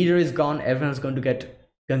 obviously the leader is gone. Everyone's going to get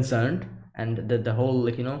concerned, and the whole,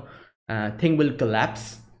 like, you know, thing will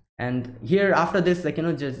collapse. And here after this, like, you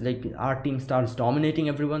know, just like our team starts dominating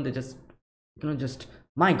everyone. They just, you know, just,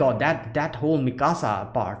 my god, that whole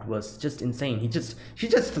Mikasa part was just insane. She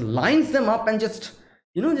just lines them up and just,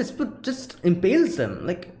 you know, just impales them.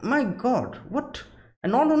 Like, my god, what?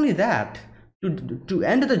 And not only that, to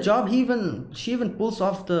end the job, she even pulls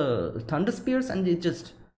off the thunder spears and it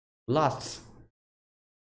just lasts.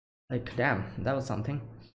 Like, damn, that was something.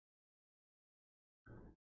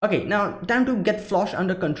 Okay, now time to get Flosh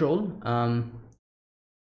under control.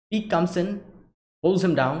 Pete comes in, pulls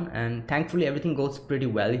him down, and thankfully everything goes pretty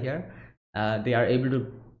well here. They are able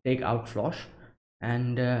to take out Flosh,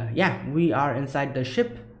 and yeah, we are inside the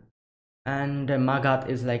ship, and Magat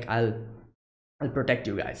is like, I'll protect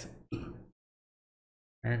you guys.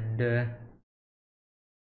 And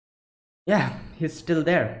yeah, he's still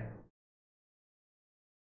there.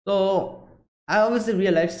 So I obviously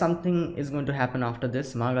realized something is going to happen after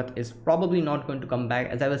this. Magat is probably not going to come back.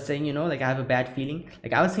 As I was saying, you know, like, I have a bad feeling.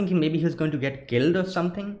 Like, I was thinking maybe he's going to get killed or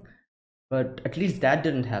something, but at least that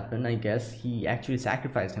didn't happen. I guess he actually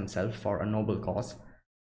sacrificed himself for a noble cause.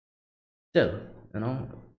 Still, you know,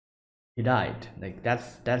 he died. Like,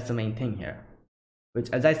 that's the main thing here, which,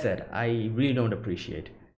 as I said, I really don't appreciate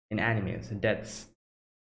in animes, deaths.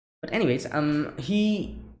 But anyways,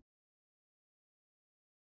 okay,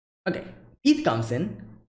 Keith comes in.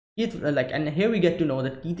 Keith, like, and here we get to know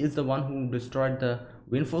that Keith is the one who destroyed the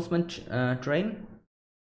reinforcement train.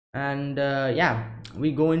 And yeah,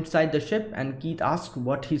 we go inside the ship, and Keith asks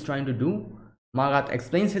what he's trying to do. Magat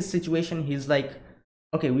explains his situation. He's like,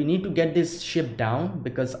 okay, we need to get this ship down,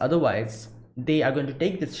 because otherwise they are going to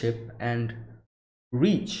take this ship and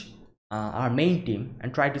reach our main team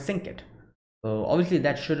and try to sink it. So obviously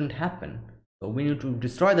that shouldn't happen. So we need to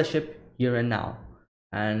destroy the ship here and now.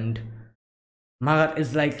 And Magat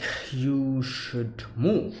is like, you should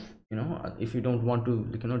move, you know, if you don't want to,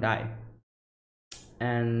 like, you know, die.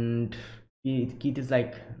 And Keith is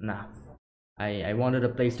like, nah, I wanted a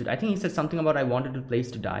place to, I think he said something about I wanted a place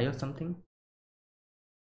to die or something.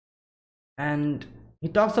 And he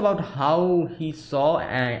talks about how he saw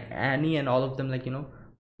Annie and all of them, like, you know,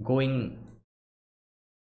 going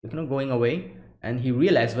away, and he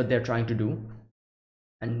realized what they're trying to do.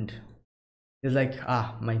 And he's like,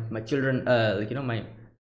 my children, like, you know,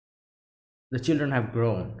 the children have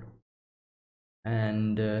grown.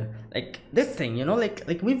 And like, this thing, you know, like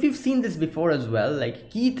we've seen this before as well. Like,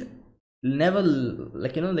 Keith never,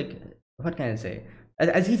 like, you know, like, what can I say,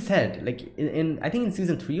 as he said, like, in I think in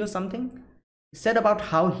season 3 or something, he said about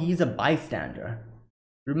how he's a bystander.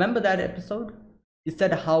 Remember that episode? He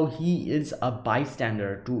said how he is a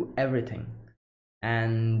bystander to everything.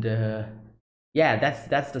 And yeah,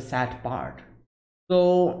 that's the sad part.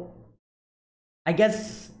 So I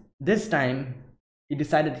guess this time he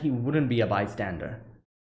decided he wouldn't be a bystander,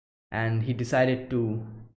 and he decided to,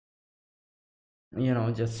 you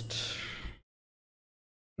know, just,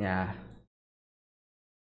 yeah,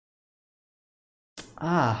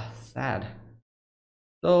 sad.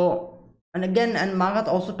 So, and again, and Magat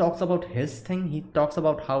also talks about his thing. He talks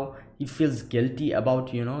about how he feels guilty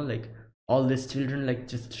about, you know, like, all these children, like,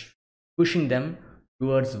 just pushing them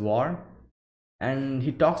towards war. And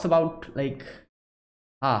he talks about, like,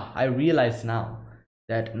 I realize now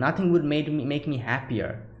that nothing would make me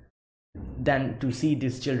happier than to see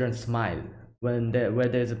these children smile when where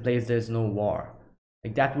there's a place there's no war.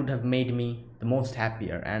 Like, that would have made me the most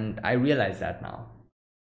happier, and I realize that now.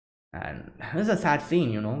 And it's a sad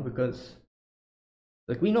scene, you know, because,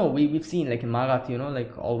 like, we know, we've seen, like, in Magat, you know,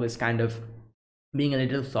 like, always kind of being a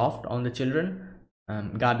little soft on the children,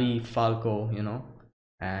 Gabi, Falco, you know.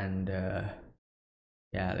 And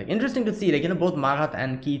yeah, like, interesting to see, like, you know, both Magat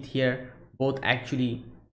and Keith here both actually,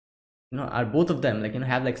 are both of them like,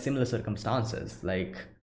 have like similar circumstances. Like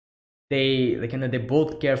they like, they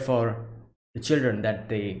both care for the children that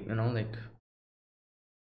they, like,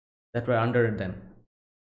 that were under them,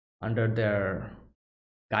 under their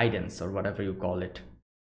guidance or whatever you call it.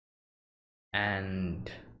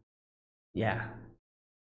 And yeah.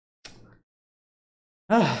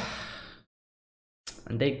 And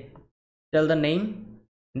they tell the name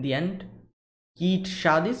in the end. Keith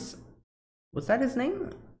Shadis, was that his name?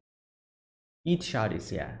 Keith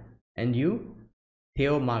Shadis, yeah. And you,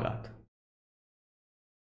 Theo Magat.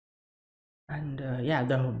 And yeah,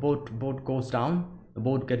 the boat goes down, the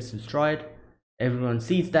boat gets destroyed, everyone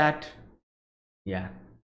sees that. Yeah.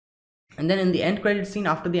 And then in the end credit scene,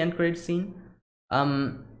 after the end credit scene,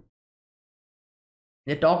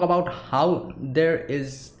 they talk about how there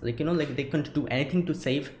is like, like they couldn't do anything to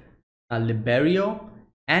save Liberio.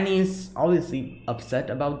 And he's obviously upset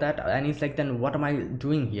about that, and he's like, then what am I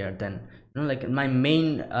doing here then? Like my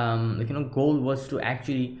main like, goal was to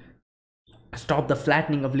actually stop the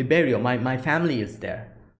flattening of Liberio. My family is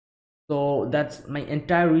there, so that's my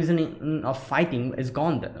entire reasoning of fighting is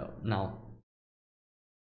gone now.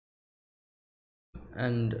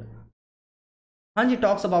 And Hanji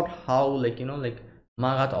talks about how, like, like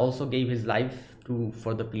Magat also gave his life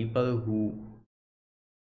for the people who,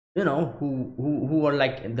 who are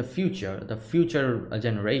like in the future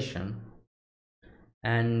generation,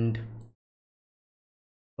 and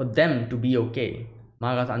for them to be okay.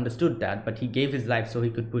 Magat understood that, but he gave his life so he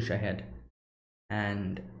could push ahead.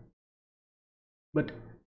 And but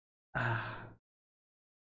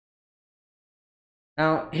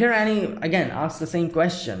now here Annie again asks the same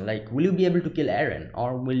question, like, will you be able to kill Eren,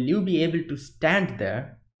 or will you be able to stand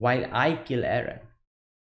there while I kill Eren?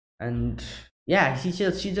 And yeah, she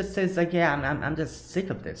just says like, yeah, I'm just sick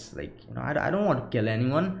of this. Like, I don't want to kill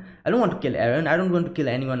anyone. I don't want to kill Eren. I don't want to kill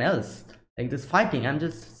anyone else. Like this fighting, I'm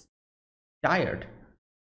just tired.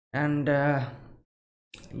 And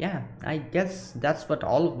yeah, I guess that's what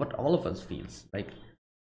all of us feels like.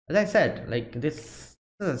 As I said, like this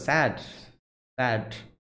is a sad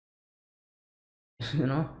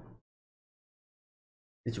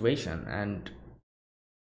situation. And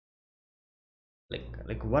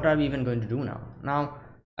like what are we even going to do now?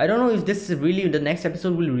 I don't know if this is really, the next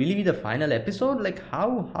episode will really be the final episode. Like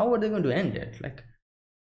how are they going to end it? Like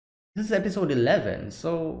this is episode 11,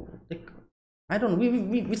 so like I don't know,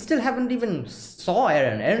 we still haven't even saw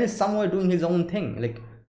Eren. Eren is somewhere doing his own thing, like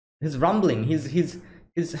he's rumbling, he's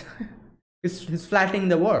flattening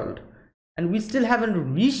the world, and we still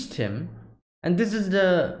haven't reached him. And this is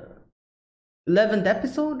the 11th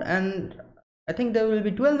episode, and I think there will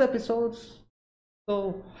be 12 episodes.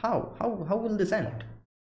 So how will this end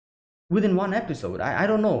within one episode? I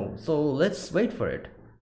don't know. So let's wait for it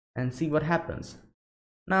and see what happens.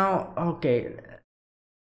 Now, okay,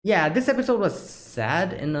 yeah, this episode was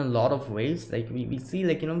sad in a lot of ways. Like we see,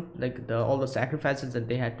 like, like all the sacrifices that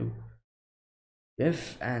they had to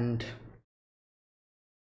give, and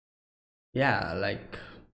yeah, like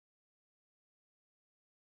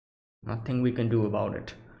nothing we can do about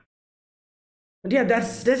it. But yeah,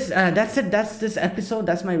 that's it. That's this episode.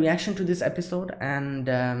 That's my reaction to this episode. And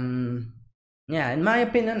yeah, in my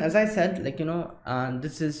opinion, as I said, like,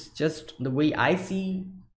 this is just the way I see,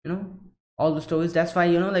 all the stories. That's why,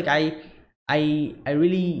 like I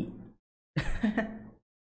really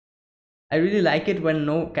I really like it when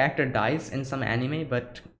no character dies in some anime.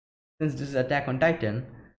 But since this is Attack on Titan,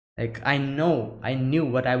 like I knew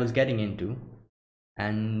what I was getting into.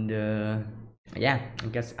 And yeah, I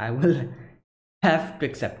guess I will have to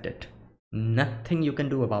accept it. Nothing you can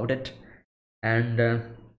do about it. And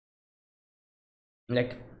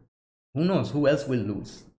like, who knows who else will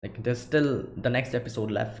lose? Like there's still the next episode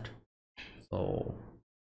left, so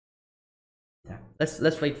yeah,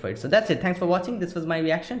 let's wait for it. So that's it. Thanks for watching. This was my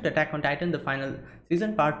reaction to Attack on Titan, the final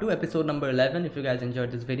season, part 2, episode number 11. If you guys enjoyed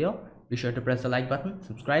this video, be sure to press the like button,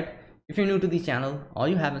 subscribe if you're new to the channel or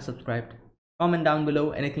you haven't subscribed. Comment down below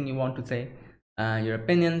anything you want to say, your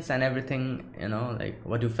opinions and everything, like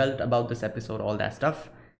what you felt about this episode, all that stuff.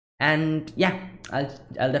 And yeah,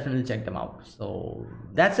 I'll definitely check them out. So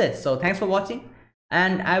that's it. So thanks for watching,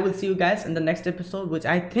 and I will see you guys in the next episode, which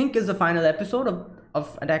I think is the final episode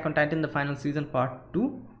of Attack on Titan, the final season, part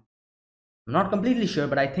 2. I'm not completely sure,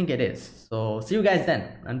 but I think it is. So see you guys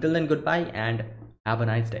then. Until then, goodbye and have a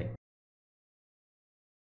nice day.